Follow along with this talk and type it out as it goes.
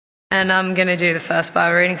And I'm going to do the first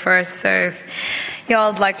Bible reading for us. So if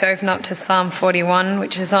y'all would like to open up to Psalm 41,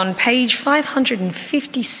 which is on page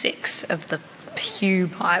 556 of the Pew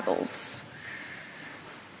Bibles.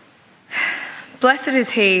 Blessed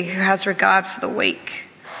is he who has regard for the weak.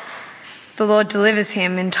 The Lord delivers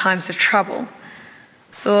him in times of trouble.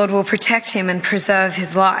 The Lord will protect him and preserve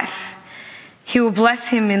his life. He will bless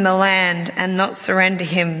him in the land and not surrender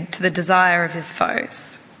him to the desire of his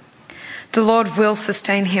foes. The Lord will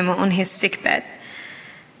sustain him on his sickbed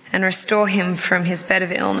and restore him from his bed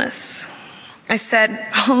of illness. I said,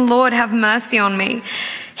 "Oh Lord, have mercy on me.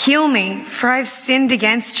 Heal me, for I have sinned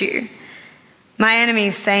against you." My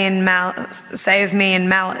enemies say of me in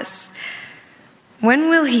malice, "When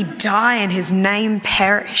will he die and his name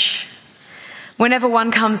perish?" Whenever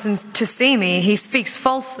one comes to see me, he speaks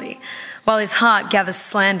falsely, while his heart gathers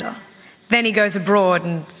slander. Then he goes abroad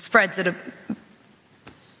and spreads it.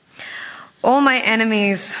 All my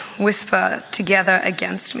enemies whisper together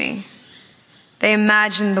against me. They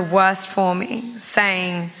imagine the worst for me,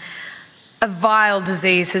 saying, "A vile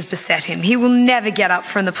disease has beset him. He will never get up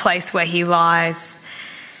from the place where he lies."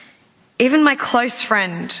 Even my close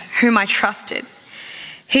friend, whom I trusted,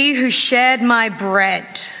 he who shared my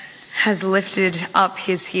bread, has lifted up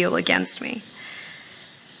his heel against me.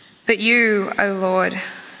 But you, O Lord,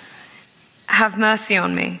 have mercy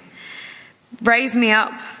on me. Raise me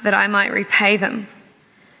up that I might repay them.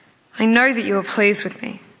 I know that you are pleased with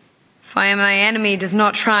me, for my enemy does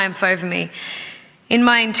not triumph over me. In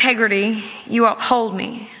my integrity, you uphold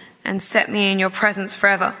me and set me in your presence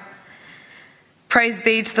forever. Praise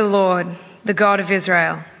be to the Lord, the God of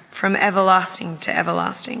Israel, from everlasting to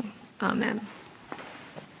everlasting. Amen.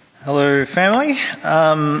 Hello, family.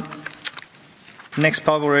 Next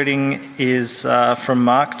Bible reading is from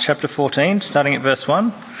Mark chapter 14, starting at verse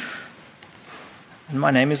 1. And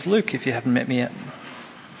my name is Luke, if you haven't met me yet.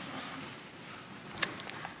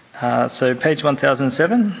 So page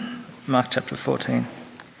 1007, Mark chapter 14.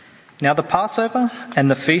 Now the Passover and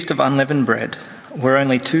the Feast of Unleavened Bread were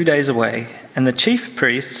only 2 days away, and the chief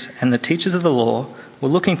priests and the teachers of the law were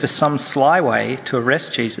looking for some sly way to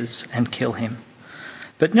arrest Jesus and kill him.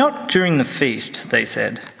 But not during the feast, they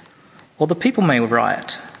said, or the people may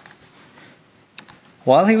riot.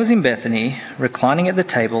 While he was in Bethany, reclining at the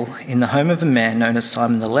table in the home of a man known as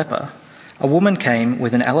Simon the leper, a woman came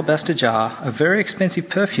with an alabaster jar of very expensive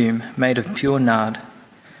perfume made of pure nard.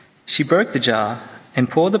 She broke the jar and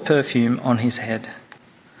poured the perfume on his head.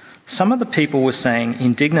 Some of the people were saying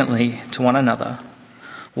indignantly to one another,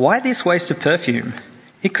 "Why this waste of perfume?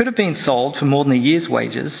 It could have been sold for more than a year's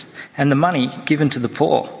wages and the money given to the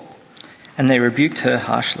poor." And they rebuked her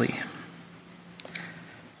harshly.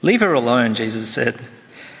 "Leave her alone," Jesus said.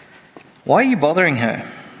 "Why are you bothering her?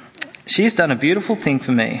 She has done a beautiful thing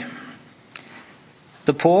for me.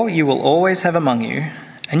 The poor you will always have among you,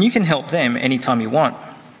 and you can help them any time you want.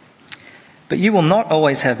 But you will not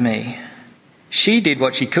always have me. She did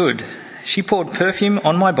what she could. She poured perfume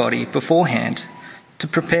on my body beforehand to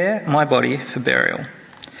prepare my body for burial.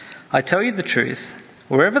 I tell you the truth,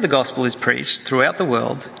 wherever the gospel is preached throughout the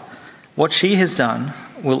world, what she has done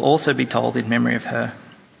will also be told in memory of her."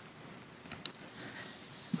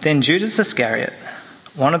 Then Judas Iscariot,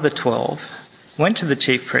 one of the 12, went to the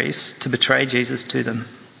chief priests to betray Jesus to them.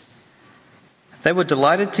 They were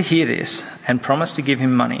delighted to hear this and promised to give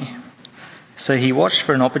him money, so he watched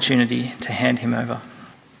for an opportunity to hand him over.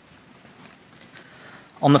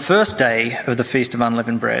 On the first day of the Feast of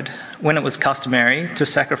Unleavened Bread, when it was customary to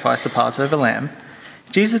sacrifice the Passover lamb,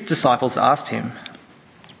 Jesus' disciples asked him,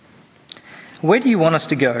 "Where do you want us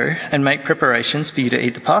to go and make preparations for you to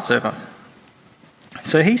eat the Passover?"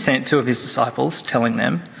 So he sent 2 of his disciples, telling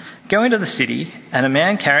them, "Go into the city, and a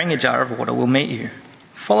man carrying a jar of water will meet you.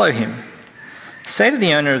 Follow him. Say to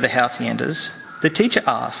the owner of the house he enters, 'The teacher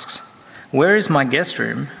asks, where is my guest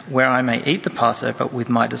room where I may eat the Passover with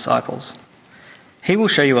my disciples?' He will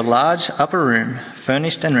show you a large upper room,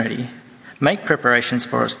 furnished and ready. Make preparations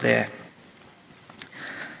for us there."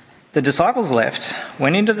 The disciples left,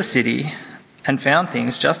 went into the city, and found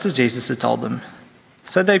things just as Jesus had told them.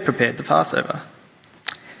 So they prepared the Passover.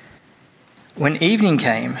 When evening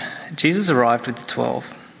came, Jesus arrived with the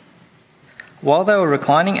 12. While they were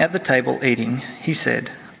reclining at the table eating, he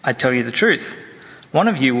said, "I tell you the truth, one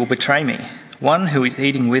of you will betray me, one who is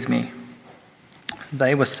eating with me."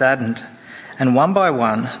 They were saddened, and one by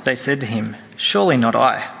one they said to him, "Surely not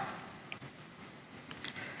I."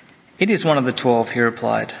 "It is one of the 12, he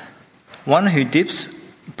replied, "one who dips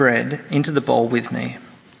bread into the bowl with me.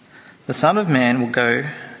 The Son of Man will go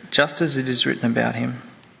just as it is written about him.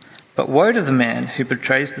 But woe to the man who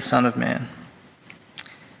betrays the Son of Man.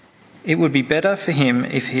 It would be better for him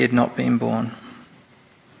if he had not been born."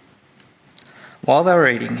 While they were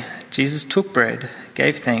eating, Jesus took bread,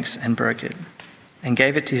 gave thanks and broke it, and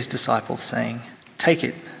gave it to his disciples, saying, "Take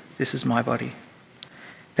it, this is my body."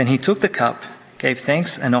 Then he took the cup, gave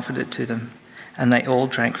thanks and offered it to them, and they all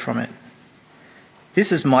drank from it.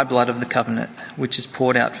 "This is my blood of the covenant, which is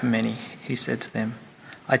poured out for many," he said to them.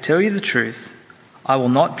 "I tell you the truth, I will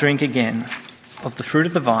not drink again of the fruit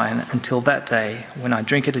of the vine until that day when I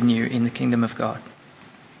drink it anew in the kingdom of God."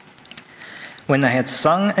 When they had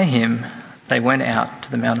sung a hymn, they went out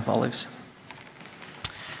to the Mount of Olives.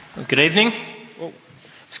 Well, good evening. Well,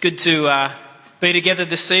 it's good to be together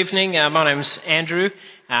this evening. My name's Andrew.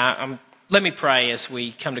 Let me pray as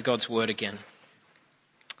we come to God's word again.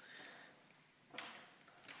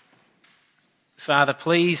 Father,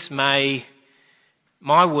 please may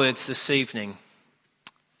my words this evening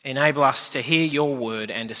enable us to hear your word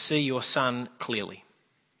and to see your Son clearly.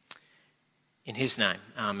 In his name,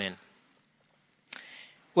 amen.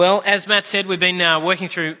 Well, as Matt said, we've been working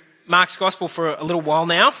through Mark's Gospel for a little while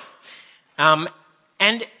now.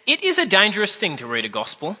 And it is a dangerous thing to read a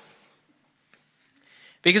Gospel.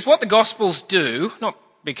 Because what the Gospels do, not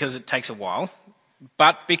because it takes a while,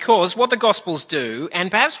 but because what the Gospels do, and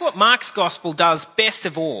perhaps what Mark's Gospel does best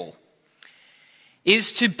of all,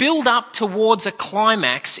 is to build up towards a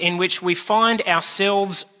climax in which we find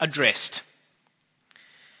ourselves addressed.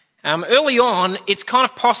 Early on, it's kind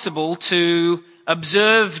of possible to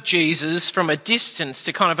observe Jesus from a distance,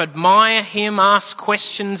 to kind of admire him, ask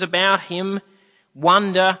questions about him,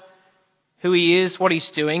 wonder who he is, what he's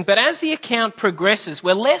doing. But as the account progresses,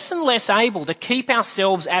 we're less and less able to keep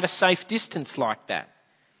ourselves at a safe distance like that.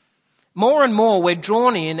 More and more, we're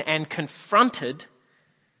drawn in and confronted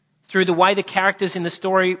through the way the characters in the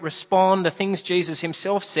story respond, the things Jesus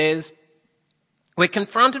himself says. We're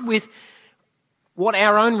confronted with what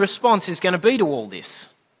our own response is going to be to all this.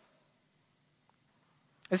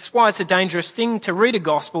 That's why it's a dangerous thing to read a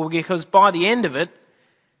gospel, because by the end of it,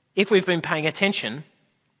 if we've been paying attention,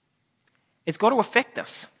 it's got to affect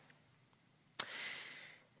us.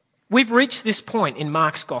 We've reached this point in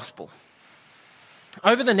Mark's gospel.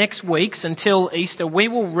 Over the next weeks until Easter, we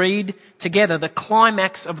will read together the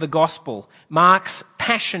climax of the gospel, Mark's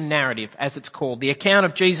passion narrative, as it's called, the account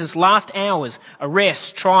of Jesus' last hours,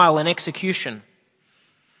 arrest, trial, and execution.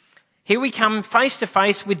 Here we come face to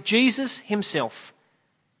face with Jesus himself,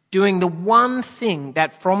 doing the one thing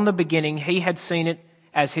that from the beginning he had seen it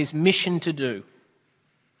as his mission to do.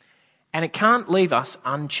 And it can't leave us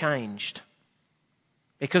unchanged.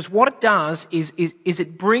 Because what it does is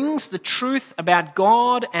it brings the truth about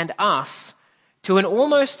God and us to an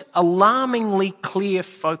almost alarmingly clear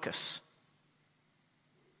focus.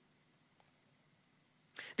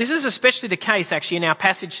 This is especially the case, actually, in our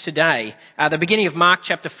passage today, the beginning of Mark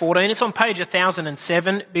chapter 14. It's on page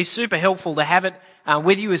 1007. It'd be super helpful to have it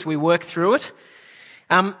with you as we work through it.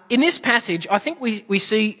 In this passage, I think we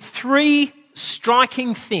see three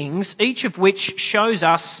striking things, each of which shows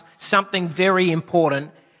us something very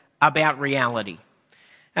important about reality.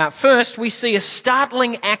 First, we see a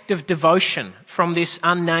startling act of devotion from this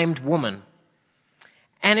unnamed woman.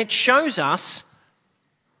 And it shows us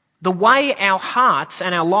the way our hearts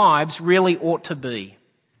and our lives really ought to be.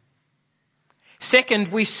 Second,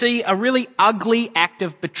 we see a really ugly act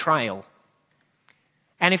of betrayal.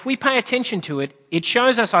 And if we pay attention to it, it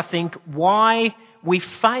shows us, I think, why we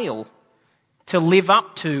fail to live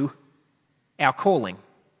up to our calling.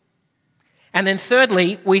 And then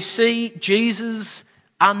thirdly, we see Jesus'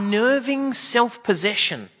 unnerving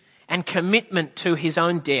self-possession and commitment to his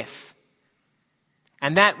own death.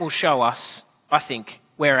 And that will show us, I think,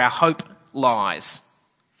 where our hope lies.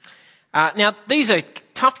 Now, these are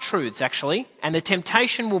tough truths, actually, and the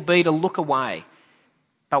temptation will be to look away.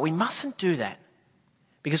 But we mustn't do that.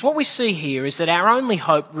 Because what we see here is that our only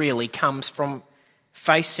hope really comes from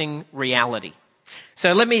facing reality.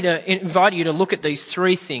 So let me invite you to look at these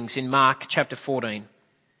three things in Mark chapter 14.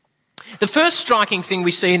 The first striking thing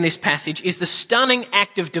we see in this passage is the stunning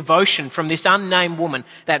act of devotion from this unnamed woman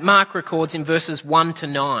that Mark records in verses 1 to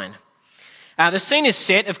 9. The scene is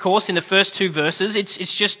set, of course, in the first two verses.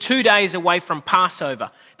 It's just 2 days away from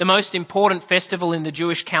Passover, the most important festival in the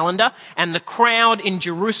Jewish calendar, and the crowd in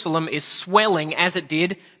Jerusalem is swelling, as it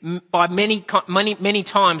did, by many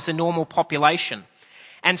times the normal population.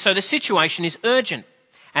 And so the situation is urgent.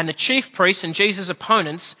 And the chief priests and Jesus'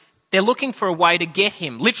 opponents, they're looking for a way to get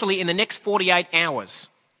him, literally in the next 48 hours,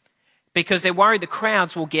 because they're worried the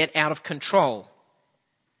crowds will get out of control.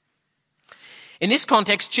 In this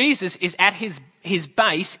context, Jesus is at his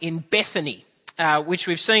base in Bethany, which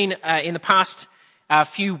we've seen in the past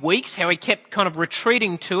few weeks, how he kept kind of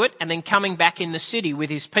retreating to it and then coming back in the city with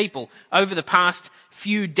his people. Over the past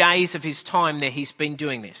few days of his time there, he's been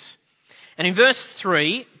doing this. And in verse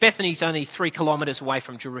 3, Bethany's only 3 kilometres away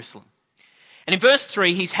from Jerusalem. And in verse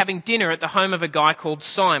 3, he's having dinner at the home of a guy called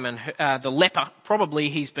Simon, the leper. Probably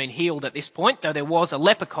he's been healed at this point, though there was a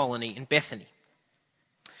leper colony in Bethany.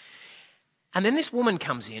 And then this woman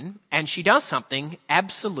comes in and she does something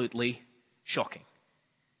absolutely shocking.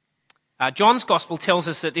 John's Gospel tells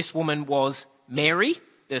us that this woman was Mary,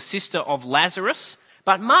 the sister of Lazarus,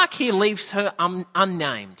 but Mark here leaves her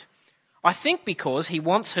unnamed. I think because he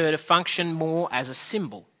wants her to function more as a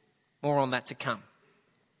symbol. More on that to come.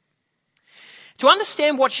 To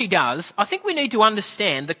understand what she does, I think we need to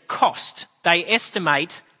understand the cost they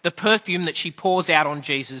estimate the perfume that she pours out on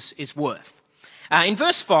Jesus is worth. In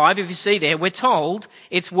verse 5, if you see there, we're told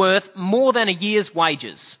it's worth more than a year's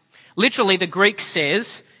wages. Literally, the Greek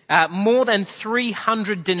says more than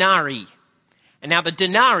 300 denarii. And now the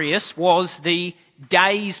denarius was the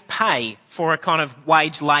day's pay for a kind of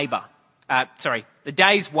wage labour. The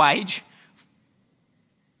day's wage.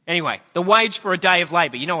 Anyway, the wage for a day of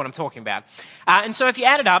labour, you know what I'm talking about. And so if you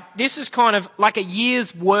add it up, this is kind of like a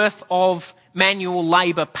year's worth of manual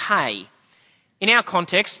labour pay. In our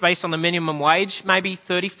context, based on the minimum wage, maybe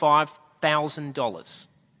 $35,000.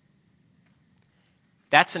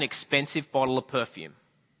 That's an expensive bottle of perfume.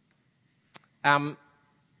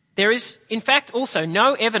 There is, in fact, also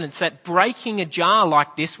no evidence that breaking a jar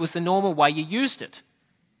like this was the normal way you used it.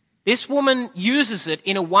 This woman uses it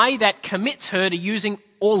in a way that commits her to using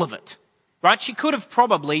all of it, right? She could have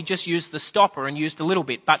probably just used the stopper and used a little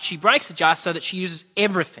bit, but she breaks the jar so that she uses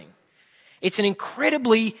everything. It's an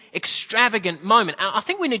incredibly extravagant moment, and I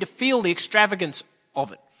think we need to feel the extravagance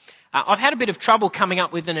of it. I've had a bit of trouble coming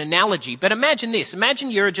up with an analogy, but imagine this.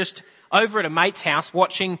 Imagine you're just over at a mate's house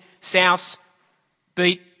watching Souths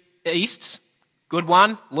beat Easts. Good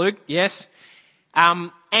one, Luke, yes.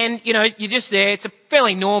 And, you're just there. It's a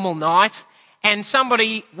fairly normal night, and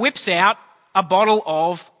somebody whips out a bottle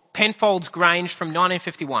of Penfolds Grange from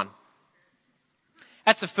 1951.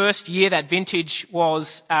 That's the first year that vintage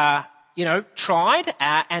was, tried,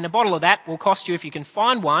 and a bottle of that will cost you, if you can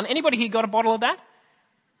find one. Anybody here got a bottle of that?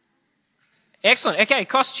 Excellent. Okay, it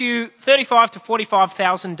costs you $35,000 to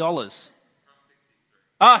 $45,000.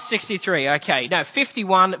 Oh, 63. Okay, no,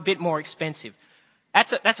 51, a bit more expensive.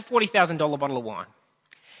 That's a $40,000 bottle of wine.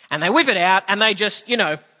 And they whip it out, and they just,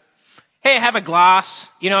 here, have a glass,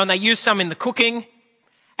 and they use some in the cooking,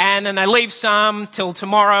 and then they leave some till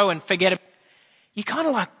tomorrow and forget it. You kind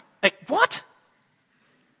of like, what?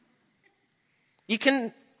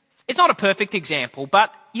 It's not a perfect example,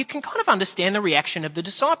 but you can kind of understand the reaction of the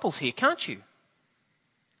disciples here, can't you?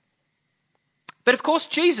 But of course,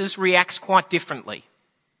 Jesus reacts quite differently.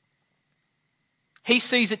 He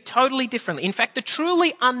sees it totally differently. In fact, the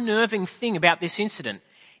truly unnerving thing about this incident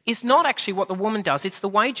is not actually what the woman does, it's the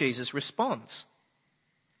way Jesus responds.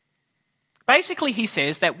 Basically, he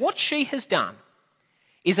says that what she has done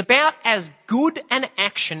is about as good an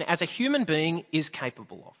action as a human being is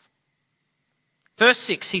capable of. Verse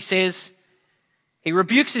 6, he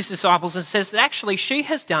rebukes his disciples and says that actually she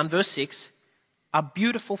has done, verse 6, a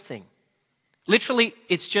beautiful thing. Literally,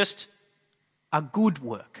 it's just a good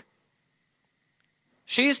work.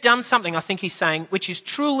 She has done something, I think he's saying, which is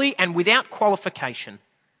truly and without qualification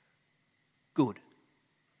good.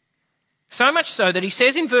 So much so that he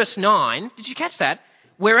says in verse 9, did you catch that?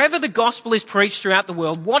 Wherever the gospel is preached throughout the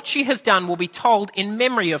world, what she has done will be told in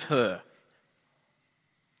memory of her.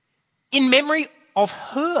 In memory of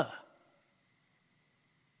her.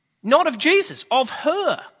 Not of Jesus, of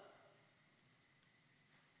her.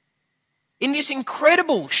 In this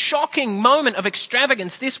incredible, shocking moment of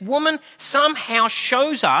extravagance, this woman somehow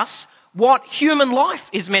shows us what human life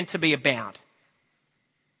is meant to be about.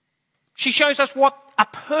 She shows us what a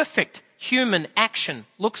perfect human action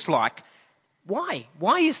looks like. Why?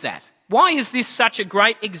 Why is that? Why is this such a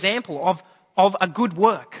great example of a good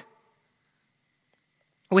work?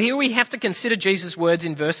 Well, here we have to consider Jesus' words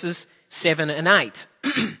in verses 7 and 8.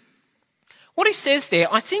 What he says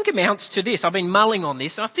there, I think, amounts to this. I've been mulling on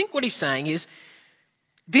this, and I think what he's saying is,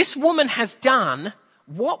 this woman has done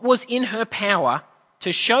what was in her power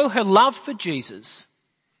to show her love for Jesus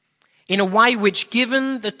in a way which,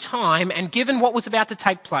 given the time and given what was about to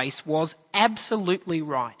take place, was absolutely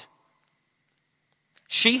right.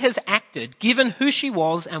 She has acted, given who she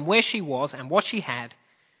was and where she was and what she had,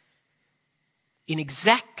 in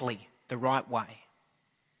exactly the right way.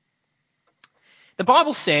 The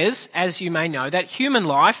Bible says, as you may know, that human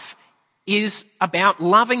life is about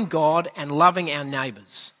loving God and loving our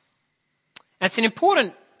neighbours. That's an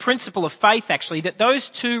important principle of faith, actually, that those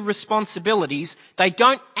two responsibilities, they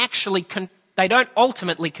don't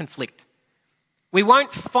ultimately conflict. We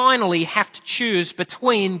won't finally have to choose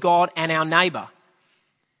between God and our neighbour.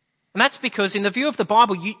 And that's because in the view of the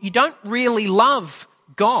Bible, you don't really love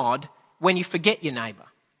God when you forget your neighbour.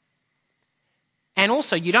 And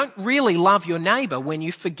also, you don't really love your neighbour when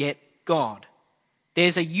you forget God.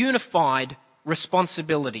 There's a unified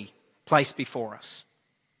responsibility placed before us.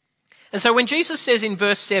 And so when Jesus says in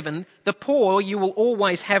verse 7, the poor you will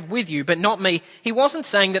always have with you, but not me, he wasn't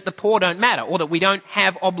saying that the poor don't matter or that we don't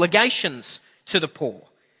have obligations to the poor.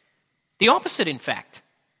 The opposite, in fact.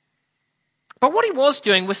 But what he was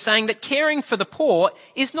doing was saying that caring for the poor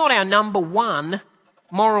is not our number one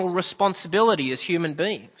moral responsibility as human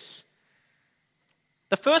beings.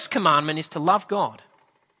 The first commandment is to love God.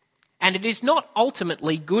 And it is not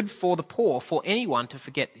ultimately good for the poor for anyone to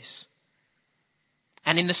forget this.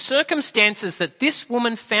 And in the circumstances that this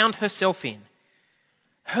woman found herself in,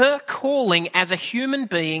 her calling as a human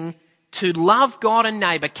being to love God and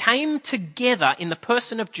neighbour came together in the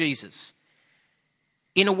person of Jesus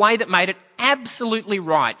in a way that made it absolutely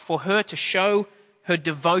right for her to show her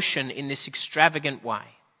devotion in this extravagant way.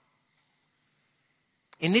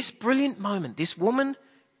 In this brilliant moment, this woman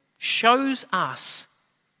shows us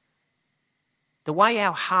the way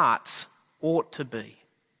our hearts ought to be.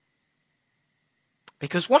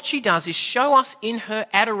 Because what she does is show us in her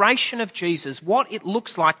adoration of Jesus what it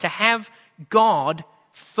looks like to have God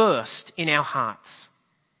first in our hearts.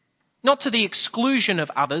 Not to the exclusion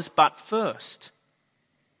of others, but first,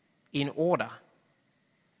 in order.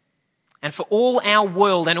 And for all our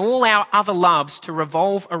world and all our other loves to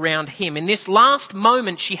revolve around him. In this last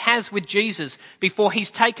moment she has with Jesus before he's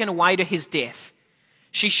taken away to his death,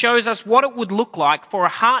 she shows us what it would look like for a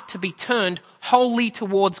heart to be turned wholly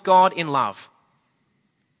towards God in love.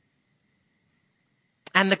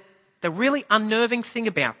 And the really unnerving thing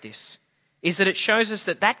about this is that it shows us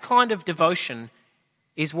that that kind of devotion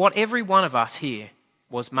is what every one of us here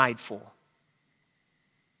was made for.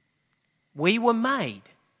 We were made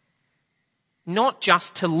not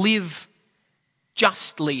just to live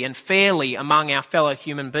justly and fairly among our fellow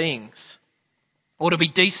human beings, or to be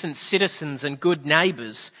decent citizens and good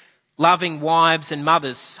neighbours, loving wives and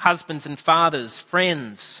mothers, husbands and fathers,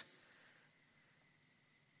 friends.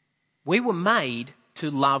 We were made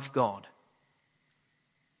to love God.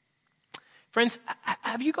 Friends,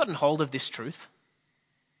 have you gotten hold of this truth?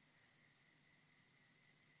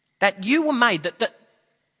 That you were made, that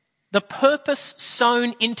the purpose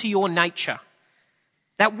sown into your nature,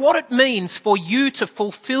 that what it means for you to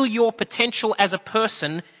fulfill your potential as a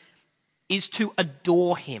person is to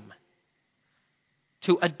adore him,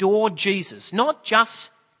 to adore Jesus, not just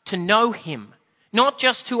to know him, not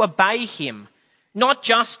just to obey him, not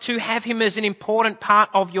just to have him as an important part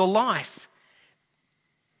of your life,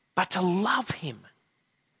 but to love him.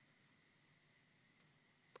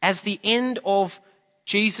 As the end of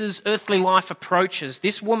Jesus' earthly life approaches,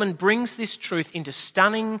 this woman brings this truth into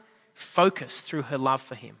stunning focus through her love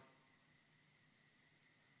for him.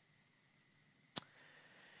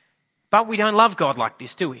 But we don't love God like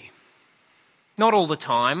this, do we? Not all the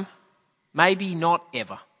time, maybe not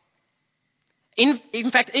ever. In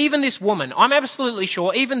fact, even this woman, I'm absolutely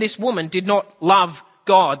sure, even this woman did not love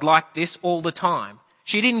God like this all the time.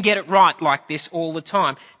 She didn't get it right like this all the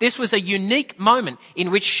time. This was a unique moment in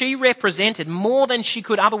which she represented more than she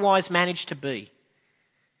could otherwise manage to be.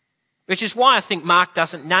 Which is why I think Mark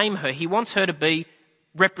doesn't name her. He wants her to be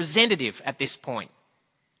representative at this point.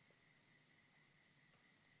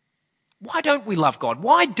 Why don't we love God?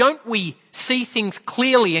 Why don't we see things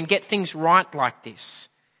clearly and get things right like this?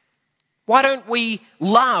 Why don't we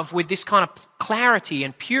love with this kind of clarity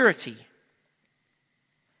and purity?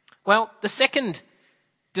 Well, the second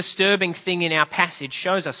disturbing thing in our passage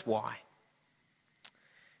shows us why.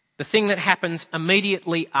 The thing that happens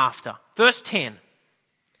immediately after. Verse 10.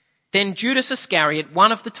 Then Judas Iscariot,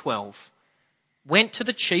 one of the 12, went to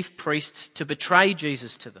the chief priests to betray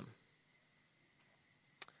Jesus to them.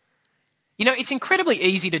 You know, it's incredibly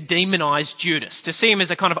easy to demonize Judas, to see him as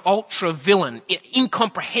a kind of ultra-villain,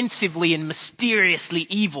 incomprehensibly and mysteriously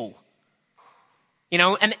evil. You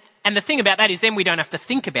know, and the thing about that is then we don't have to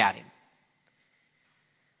think about him.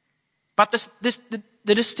 But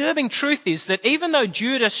the disturbing truth is that even though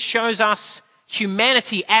Judas shows us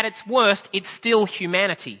humanity at its worst, it's still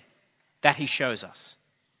humanity that he shows us.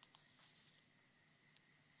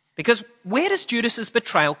 Because where does Judas's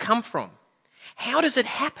betrayal come from? How does it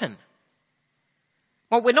happen?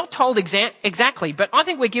 Well, we're not told exactly, but I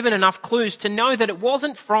think we're given enough clues to know that it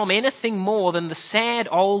wasn't from anything more than the sad,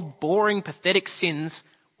 old, boring, pathetic sins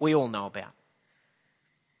we all know about.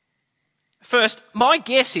 First, my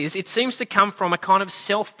guess is it seems to come from a kind of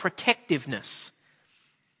self-protectiveness.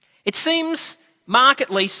 It seems, Mark at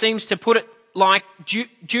least seems to put it like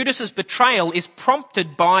Judas's betrayal is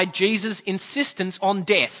prompted by Jesus' insistence on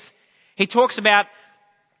death. He talks about,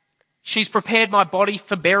 she's prepared my body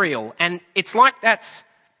for burial. And it's like that's,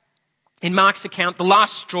 in Mark's account, the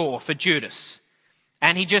last straw for Judas.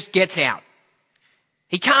 And he just gets out.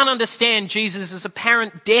 He can't understand Jesus'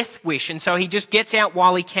 apparent death wish, and so he just gets out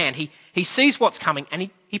while he can. He sees what's coming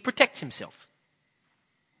and he protects himself.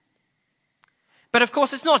 But of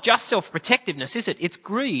course, it's not just self-protectiveness, is it? It's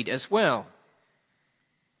greed as well.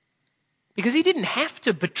 Because he didn't have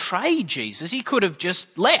to betray Jesus. He could have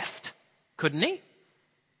just left, couldn't he?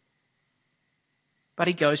 But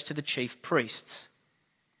he goes to the chief priests.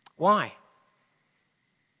 Why?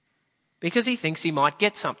 Because he thinks he might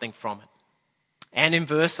get something from it. And in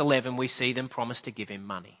verse 11, we see them promise to give him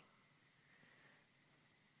money.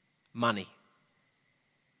 Money.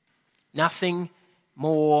 Nothing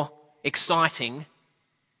more exciting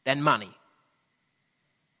than money.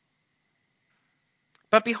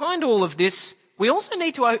 But behind all of this, we also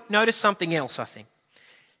need to notice something else, I think.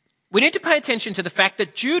 We need to pay attention to the fact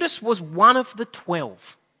that Judas was one of the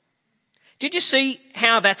 12. Did you see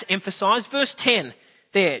how that's emphasised? Verse 10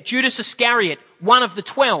 there, Judas Iscariot, one of the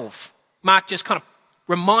 12. Mark just kind of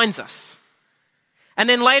reminds us. And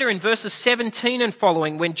then later in verses 17 and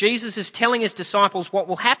following, when Jesus is telling his disciples what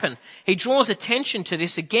will happen, he draws attention to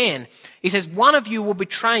this again. He says, one of you will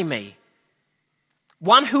betray me,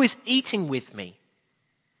 one who is eating with me.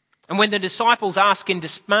 And when the disciples ask in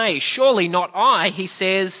dismay, surely not I, he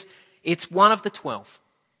says, it's one of the 12.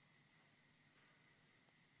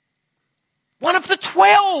 One of the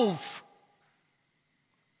 12!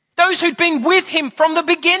 Those who'd been with him from the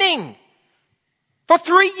beginning for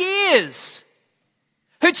 3 years,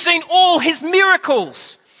 who'd seen all his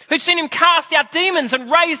miracles, who'd seen him cast out demons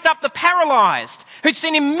and raised up the paralyzed, who'd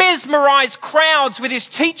seen him mesmerize crowds with his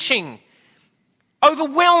teaching,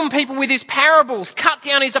 overwhelm people with his parables, cut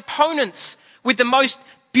down his opponents with the most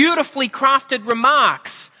beautifully crafted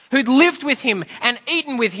remarks, who'd lived with him and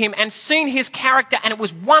eaten with him and seen his character, and it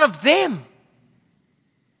was one of them.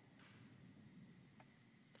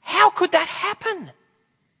 How could that happen?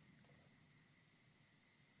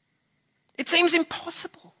 It seems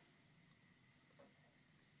impossible.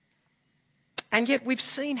 And yet we've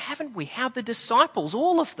seen, haven't we, how the disciples,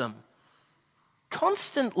 all of them,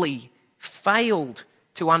 constantly failed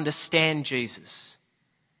to understand Jesus,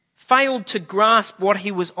 failed to grasp what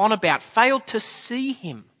he was on about, failed to see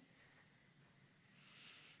him.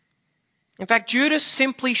 In fact, Judas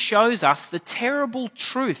simply shows us the terrible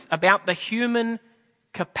truth about the human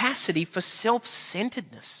capacity for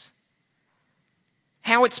self-centeredness.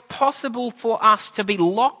 How it's possible for us to be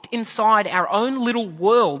locked inside our own little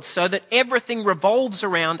world so that everything revolves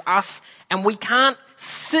around us and we can't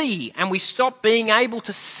see, and we stop being able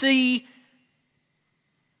to see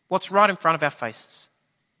what's right in front of our faces.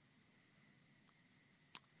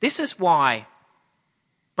 This is why,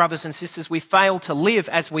 brothers and sisters, we fail to live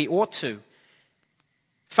as we ought to.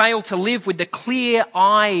 Fail to live with the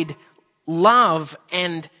clear-eyed love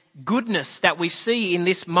and goodness that we see in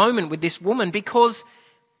this moment with this woman, because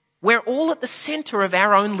we're all at the centre of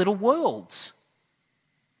our own little worlds.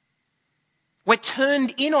 We're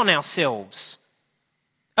turned in on ourselves,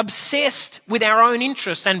 obsessed with our own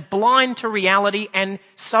interests and blind to reality, and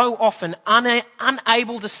so often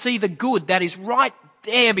unable to see the good that is right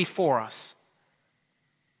there before us.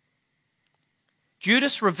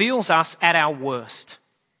 Judas reveals us at our worst,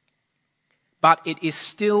 but it is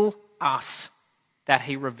still us that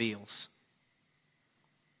he reveals,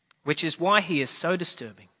 which is why he is so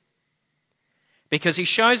disturbing. Because he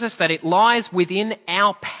shows us that it lies within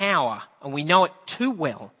our power, and we know it too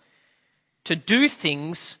well, to do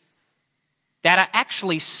things that are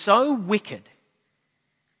actually so wicked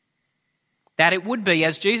that it would be,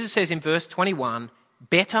 as Jesus says in verse 21,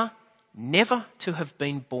 better never to have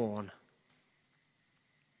been born.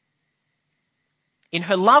 In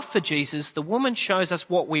her love for Jesus, the woman shows us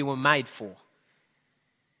what we were made for.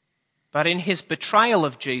 But in his betrayal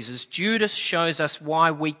of Jesus, Judas shows us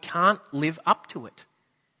why we can't live up to it,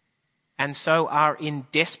 and so are in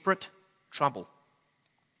desperate trouble.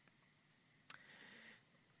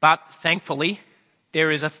 But thankfully,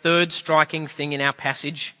 there is a third striking thing in our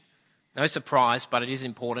passage. No surprise, but it is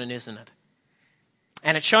important, isn't it?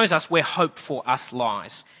 And it shows us where hope for us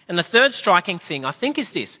lies. And the third striking thing, I think,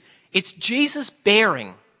 is this. It's Jesus'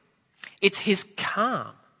 bearing. It's his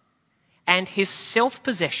calm and his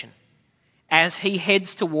self-possession as he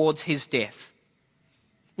heads towards his death.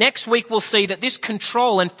 Next week we'll see that this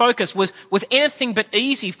control and focus was anything but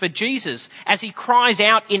easy for Jesus as he cries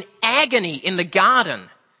out in agony in the garden.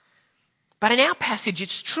 But in our passage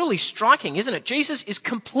it's truly striking, isn't it? Jesus is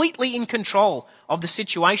completely in control of the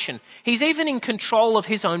situation. He's even in control of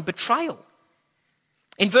his own betrayal.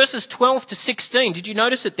 In verses 12 to 16, did you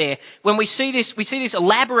notice it there? When we see this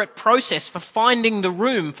elaborate process for finding the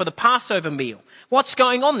room for the Passover meal. What's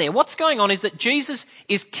going on there? What's going on is that Jesus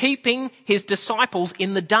is keeping his disciples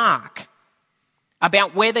in the dark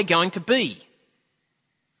about where they're going to be.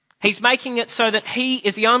 He's making it so that he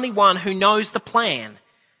is the only one who knows the plan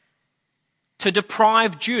to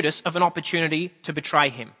deprive Judas of an opportunity to betray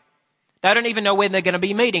him. They don't even know when they're going to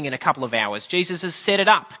be meeting in a couple of hours. Jesus has set it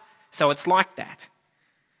up, so it's like that.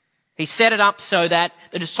 He set it up so that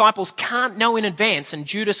the disciples can't know in advance and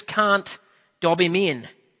Judas can't dob him in.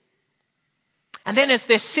 And then as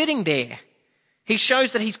they're sitting there, he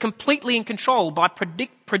shows that he's completely in control by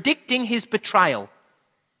predicting his betrayal.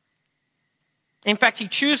 In fact, he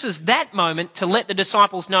chooses that moment to let the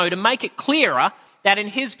disciples know, to make it clearer that in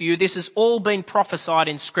his view this has all been prophesied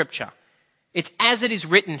in Scripture. It's as it is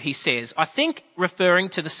written, he says. I think referring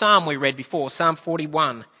to the psalm we read before, Psalm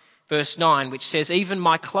 41. Verse 9, which says, even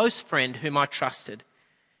my close friend whom I trusted,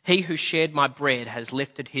 he who shared my bread has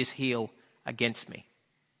lifted his heel against me.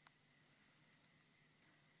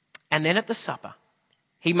 And then at the supper,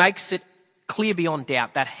 he makes it clear beyond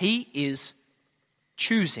doubt that he is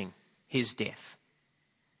choosing his death.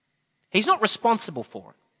 He's not responsible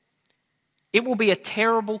for it. It will be a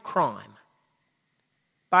terrible crime,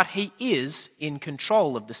 but he is in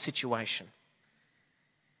control of the situation.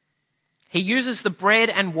 He uses the bread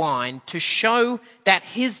and wine to show that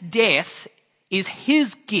his death is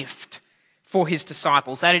his gift for his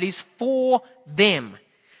disciples, that it is for them,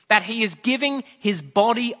 that he is giving his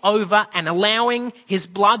body over and allowing his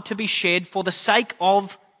blood to be shed for the sake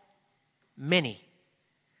of many.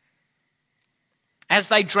 As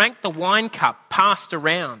they drank, the wine cup passed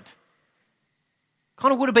around.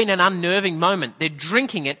 Kind of would have been an unnerving moment. They're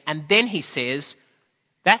drinking it, and then he says,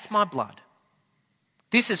 that's my blood.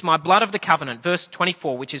 This is my blood of the covenant, verse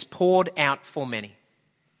 24, which is poured out for many.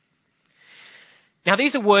 Now,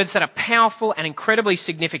 these are words that are powerful and incredibly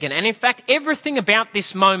significant. And in fact, everything about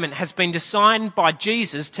this moment has been designed by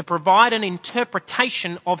Jesus to provide an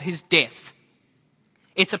interpretation of his death.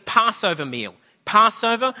 It's a Passover meal.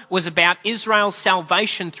 Passover was about Israel's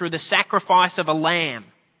salvation through the sacrifice of a lamb.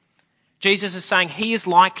 Jesus is saying he is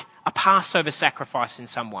like a Passover sacrifice in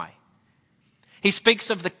some way. He speaks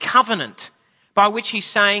of the covenant, by which he's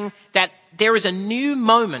saying that there is a new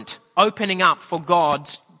moment opening up for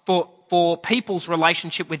for people's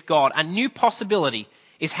relationship with God. A new possibility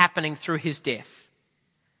is happening through his death.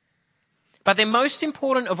 But the most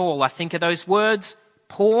important of all, I think, are those words,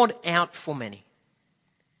 poured out for many.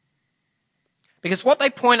 Because what they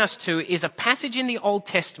point us to is a passage in the Old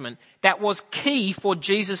Testament that was key for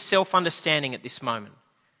Jesus' self-understanding at this moment.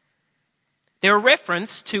 They're a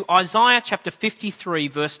reference to Isaiah chapter 53,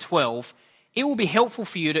 verse 12. It will be helpful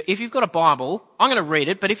for you to, if you've got a Bible, I'm going to read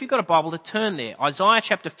it, but if you've got a Bible, to turn there. Isaiah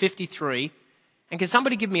chapter 53, and can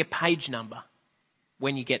somebody give me a page number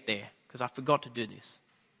when you get there? Because I forgot to do this.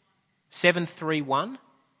 731?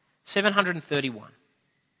 731.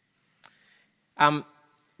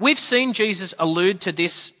 We've seen Jesus allude to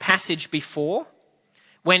this passage before,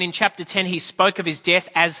 when in chapter 10 he spoke of his death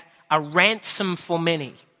as a ransom for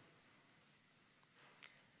many.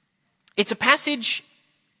 It's a passage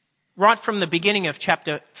right from the beginning of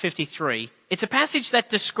chapter 53. It's a passage that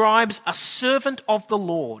describes a servant of the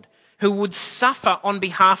Lord who would suffer on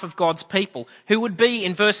behalf of God's people, who would be,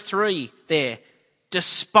 in verse 3 there,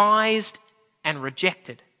 despised and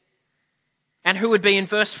rejected, and who would be, in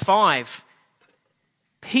verse 5,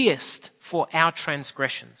 pierced for our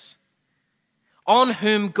transgressions, on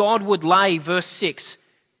whom God would lay, verse 6,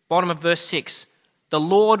 bottom of verse 6, the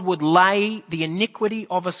Lord would lay the iniquity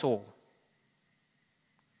of us all,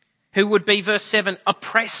 who would be, verse 7,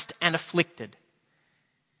 oppressed and afflicted,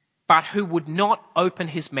 but who would not open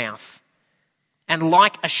his mouth, and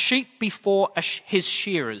like a sheep before her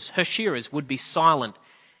shearers would be silent.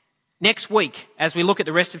 Next week, as we look at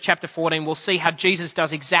the rest of chapter 14, we'll see how Jesus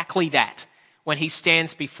does exactly that when he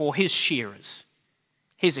stands before his shearers,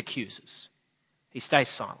 his accusers. He stays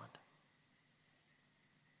silent.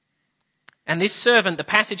 And this servant, the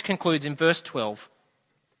passage concludes in verse 12,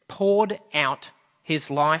 poured out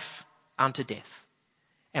his life unto death,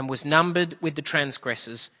 and was numbered with the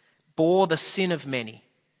transgressors, bore the sin of many,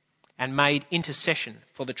 and made intercession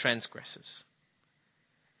for the transgressors.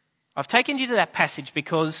 I've taken you to that passage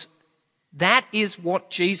because that is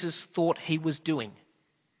what Jesus thought he was doing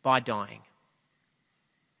by dying.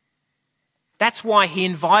 That's why he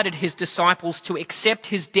invited his disciples to accept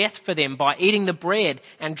his death for them by eating the bread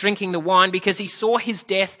and drinking the wine, because he saw his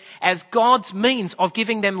death as God's means of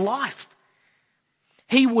giving them life.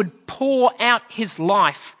 He would pour out his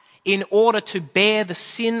life in order to bear the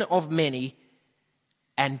sin of many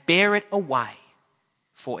and bear it away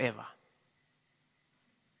forever.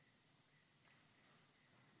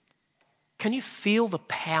 Can you feel the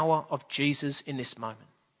power of Jesus in this moment?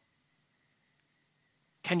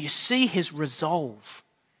 Can you see his resolve,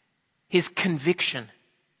 his conviction?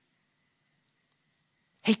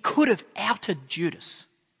 He could have outed Judas.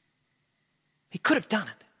 He could have done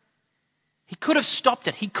it. He could have stopped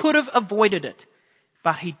it. He could have avoided it,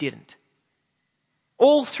 but he didn't.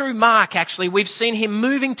 All through Mark, actually, we've seen him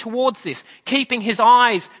moving towards this, keeping his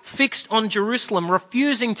eyes fixed on Jerusalem,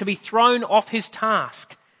 refusing to be thrown off his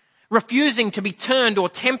task, refusing to be turned or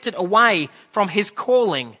tempted away from his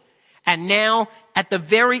calling. And now, at the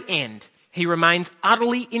very end, he remains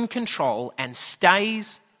utterly in control and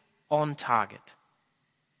stays on target.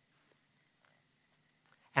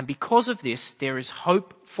 And because of this, there is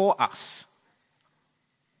hope for us.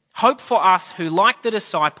 Hope for us who, like the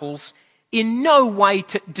disciples, in no way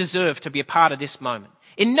deserve to be a part of this moment,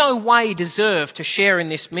 in no way deserve to share in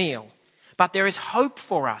this meal. But there is hope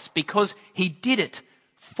for us because he did it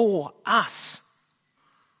for us.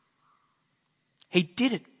 He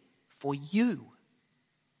did it for you.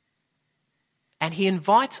 And he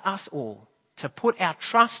invites us all to put our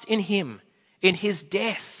trust in him, in his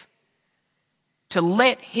death, to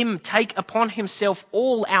let him take upon himself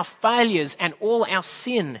all our failures and all our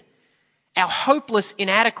sin, our hopeless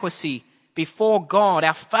inadequacy before God,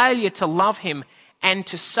 our failure to love him, and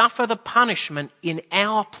to suffer the punishment in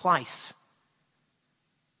our place.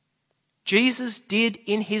 Jesus did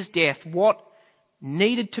in his death what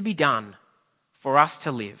needed to be done for us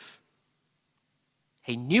to live.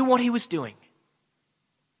 He knew what he was doing.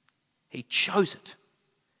 He chose it.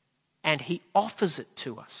 And he offers it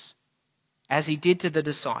to us, as he did to the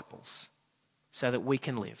disciples, so that we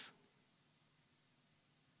can live.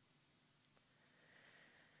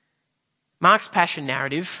 Mark's passion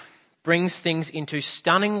narrative brings things into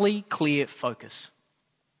stunningly clear focus.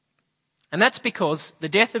 And that's because the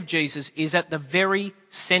death of Jesus is at the very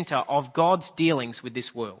centre of God's dealings with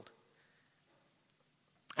this world.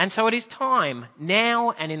 And so it is time,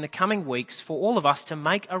 now and in the coming weeks, for all of us to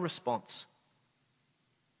make a response.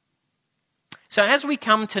 So as we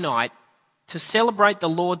come tonight to celebrate the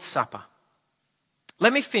Lord's Supper,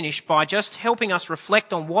 let me finish by just helping us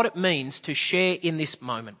reflect on what it means to share in this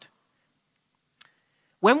moment.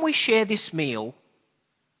 When we share this meal,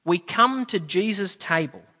 we come to Jesus'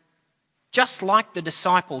 table, just like the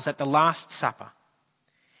disciples at the Last Supper,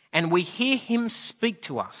 and we hear him speak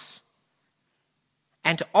to us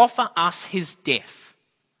and to offer us his death.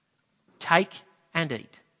 Take and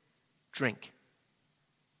eat, drink.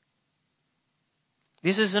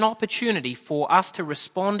 This is an opportunity for us to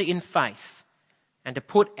respond in faith and to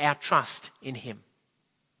put our trust in him.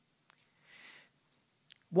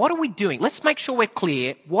 What are we doing? Let's make sure we're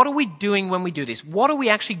clear. What are we doing when we do this? What are we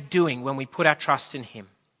actually doing when we put our trust in him?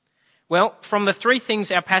 Well, from the three things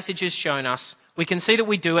our passage has shown us, we can see that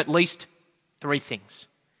we do at least three things.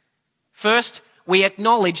 First, we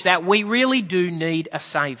acknowledge that we really do need a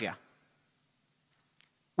saviour.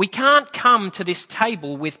 We can't come to this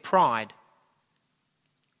table with pride.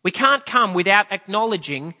 We can't come without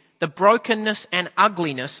acknowledging the brokenness and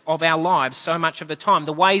ugliness of our lives so much of the time,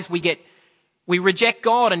 the ways we reject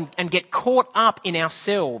God and get caught up in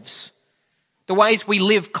ourselves, the ways we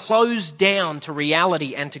live closed down to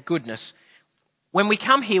reality and to goodness. When we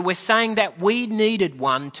come here, we're saying that we needed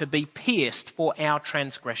one to be pierced for our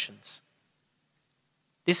transgressions.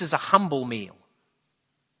 This is a humble meal.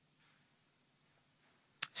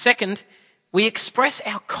 Second, we express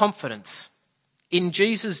our confidence in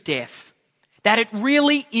Jesus' death, that it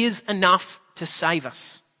really is enough to save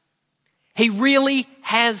us. He really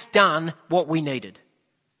has done what we needed,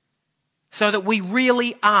 so that we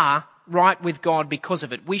really are right with God because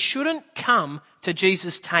of it. We shouldn't come to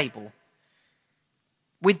Jesus' table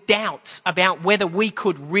with doubts about whether we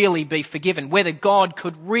could really be forgiven, whether God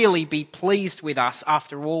could really be pleased with us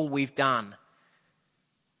after all we've done.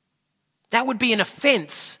 That would be an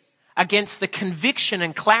offence against the conviction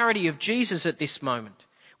and clarity of Jesus at this moment,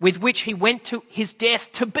 with which he went to his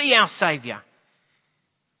death to be our saviour.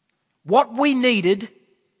 What we needed,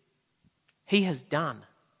 he has done.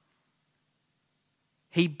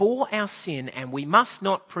 He bore our sin, and we must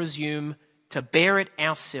not presume to bear it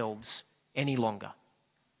ourselves any longer.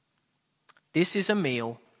 This is a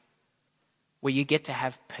meal where you get to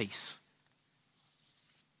have peace.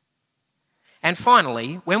 And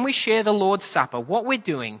finally, when we share the Lord's Supper, what we're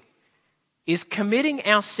doing is committing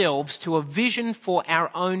ourselves to a vision for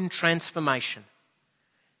our own transformation.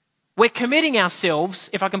 We're committing ourselves,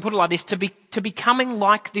 if I can put it like this, to becoming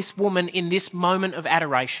like this woman in this moment of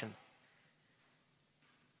adoration.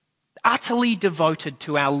 Utterly devoted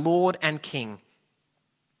to our Lord and King.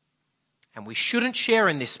 And we shouldn't share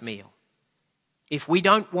in this meal if we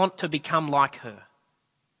don't want to become like her.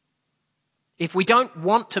 If we don't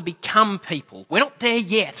want to become people, we're not there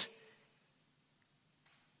yet.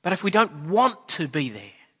 But if we don't want to be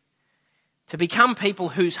there, to become people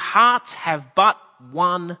whose hearts have but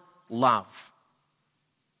one love.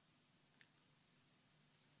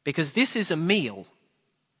 Because this is a meal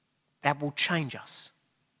that will change us.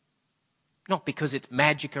 Not because it's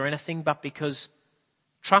magic or anything, but because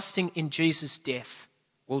trusting in Jesus' death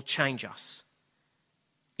will change us.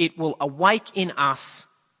 It will awake in us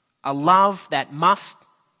a love that must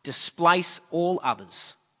displace all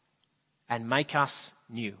others and make us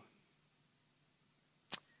new.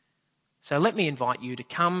 So let me invite you to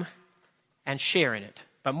come and share in it.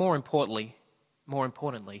 But more importantly,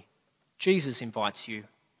 Jesus invites you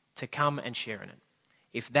to come and share in it,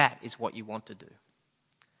 if that is what you want to do.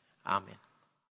 Amen.